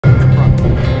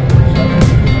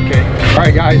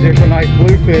right, guys, there's a nice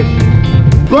bluefish.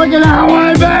 Look at that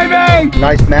one, baby!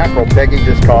 Nice mackerel Peggy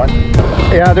just caught.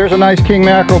 Yeah, there's a nice king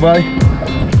mackerel, buddy.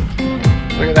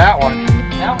 Look at that one.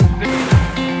 That one's big.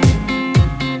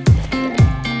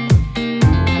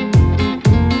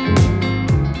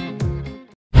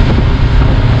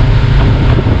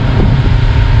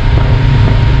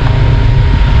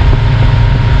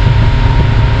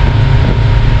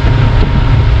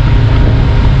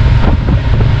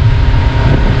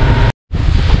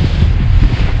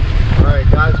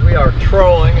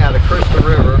 Trolling out of Crystal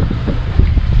River.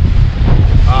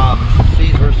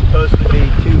 Seas were supposed to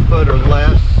be 2 foot or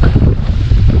less.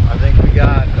 I think we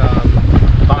got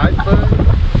 5 foot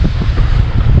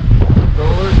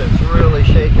rollers. That's really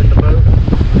shaking the boat.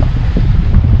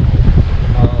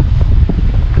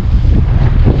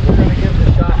 We're going to give it a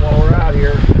shot while we're out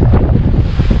here.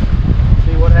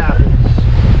 See what happens.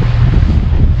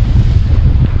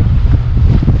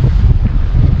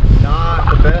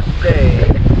 Not the best day.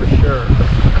 Sure.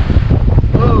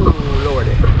 Oh,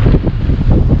 Lordy.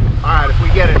 Alright, if we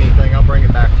get anything, I'll bring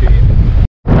it back to you.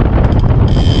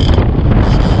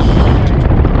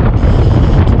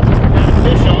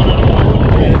 Fish on it, I wonder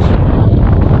what it is.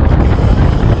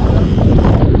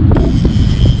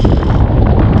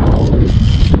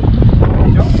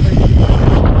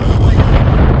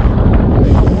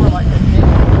 More like a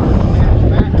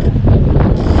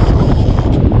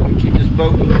keep this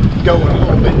boat going a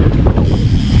little bit.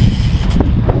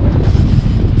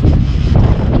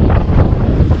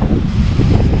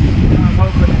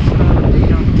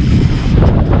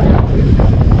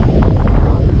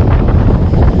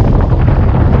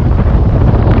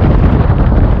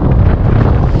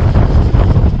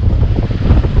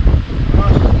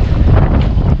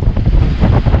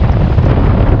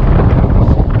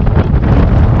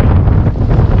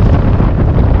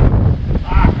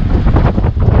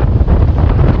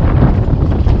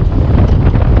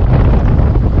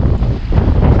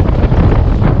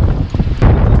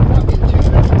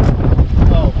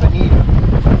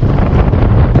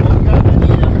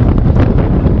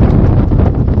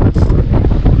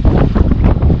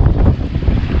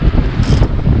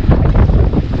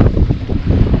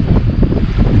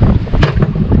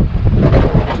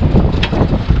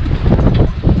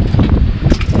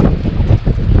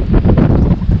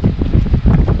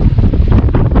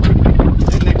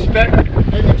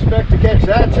 Didn't expect to catch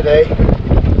that today. I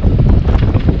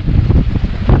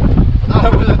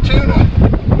thought it was a tuna.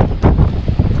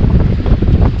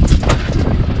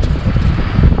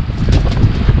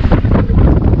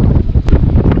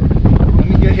 Let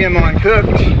me get him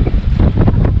uncooked.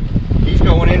 He's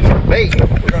going in for bait.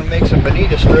 We're going to make some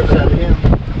bonita strips out of him.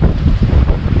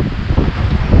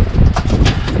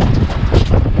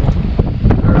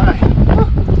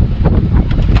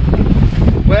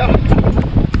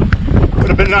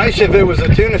 Nice if it was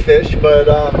a tuna fish, but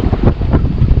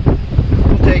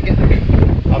we'll take it.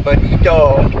 A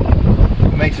bonito.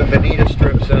 We'll make some bonita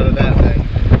strips out of that thing.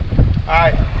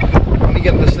 Alright, let me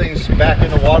get this thing back in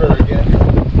the water again.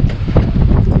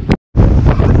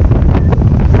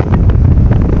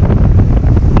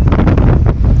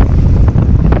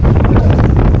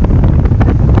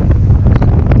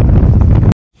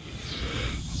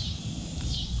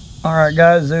 Alright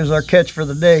guys, there's our catch for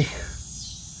the day.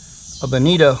 A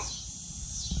bonito.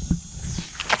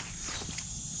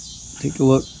 Take a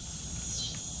look.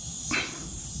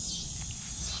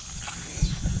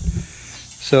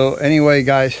 So anyway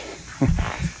guys,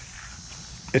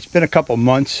 it's been a couple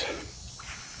months.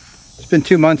 It's been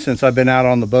 2 months since I've been out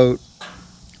on the boat.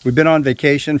 We've been on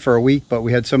vacation for a week, but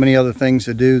we had so many other things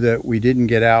to do that we didn't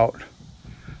get out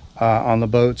on the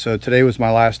boat. So today was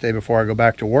my last day before I go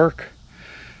back to work.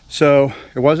 So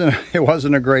it wasn't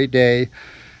a great day.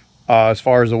 As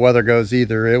far as the weather goes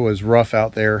either. It was rough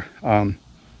out there.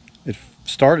 It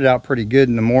started out pretty good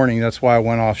in the morning. That's why I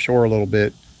went offshore a little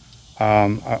bit.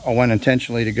 I went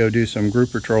intentionally to go do some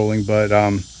grouper trolling, but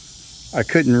I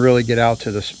couldn't really get out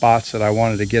to the spots that I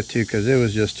wanted to get to because it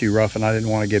was just too rough and I didn't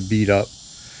want to get beat up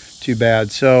too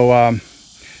bad. So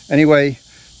anyway,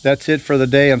 that's it for the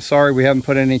day. I'm sorry we haven't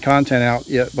put any content out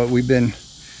yet, but we've been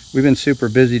super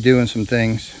busy doing some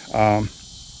things.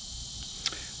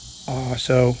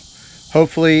 So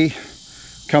hopefully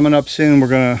coming up soon, we're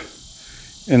gonna,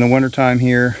 in the winter time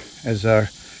here, as our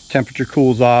temperature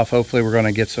cools off, hopefully we're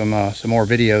gonna get some more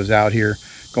videos out here,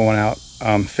 going out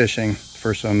fishing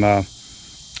for some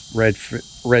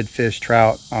redfish,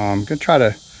 trout. I'm gonna try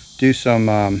to do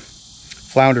some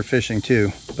flounder fishing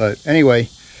too. But anyway,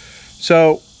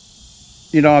 so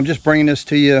you know, I'm just bringing this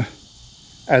to you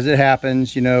as it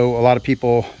happens. You know, a lot of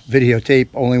people videotape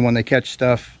only when they catch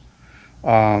stuff.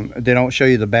 They don't show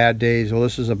you the bad days. Well,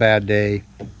 this is a bad day.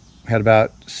 Had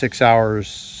about 6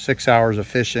 hours of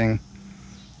fishing.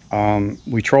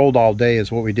 We trolled all day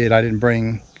is what we did. I didn't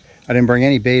bring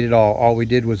any bait at all. All we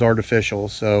did was artificial.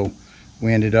 So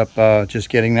we ended up just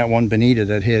getting that one bonita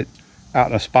that hit out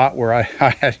in a spot where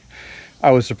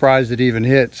I was surprised it even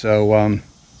hit. So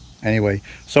anyway,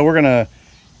 so we're gonna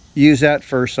use that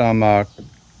for some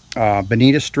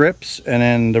bonita strips, and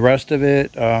then the rest of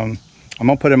it I'm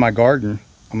gonna put in my garden.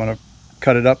 I'm gonna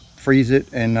cut it up, freeze it,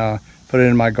 and put it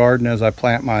in my garden as I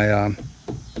plant my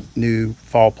new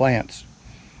fall plants.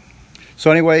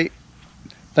 So anyway,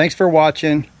 thanks for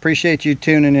watching. Appreciate you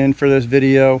tuning in for this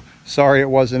video. Sorry it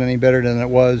wasn't any better than it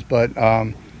was, but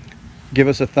give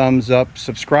us a thumbs up.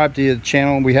 Subscribe to the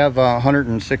channel. We have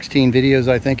 116 videos,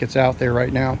 I think it's out there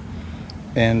right now.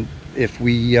 And if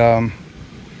you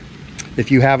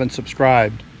haven't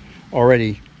subscribed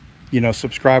already,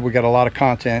 subscribe. We got a lot of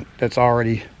content that's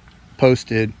already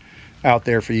posted out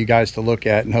there for you guys to look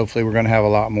at, and hopefully we're going to have a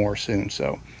lot more soon.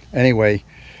 So anyway,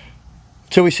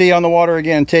 till we see you on the water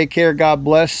again, take care, God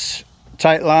bless,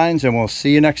 tight lines, and we'll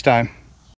see you next time.